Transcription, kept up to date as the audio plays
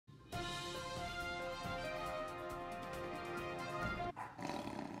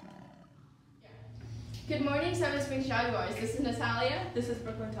Good morning, Seven Springs Jaguars. This is Natalia. This is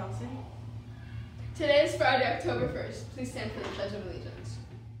Brooklyn Thompson. Today is Friday, October 1st. Please stand for the Pledge of Allegiance.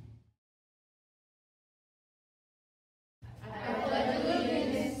 I pledge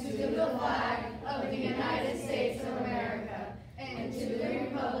allegiance to the flag of the United States of America and to the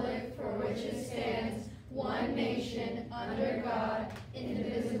republic for which it stands, one nation, under God,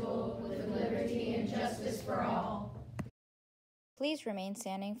 indivisible, with liberty and justice for all. Please remain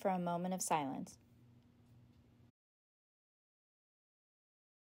standing for a moment of silence.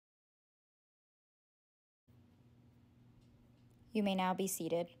 You may now be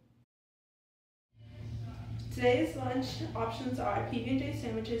seated. Today's lunch options are PB&J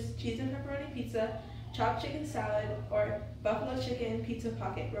sandwiches, cheese and pepperoni pizza, chopped chicken salad, or buffalo chicken pizza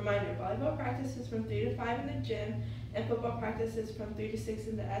pocket. Reminder, volleyball practice is from 3 to 5 in the gym, and football practice is from 3 to 6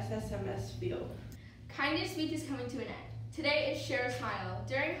 in the SSMS field. Kindness Week is coming to an end. Today is Share a Smile.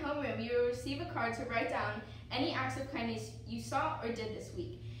 During homeroom, you will receive a card to write down any acts of kindness you saw or did this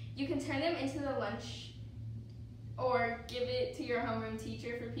week. You can turn them into the lunch or give it to your homeroom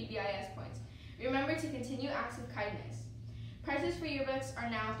teacher for PBIS points. Remember to continue acts of kindness. Prices for yearbooks are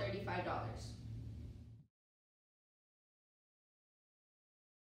now $35.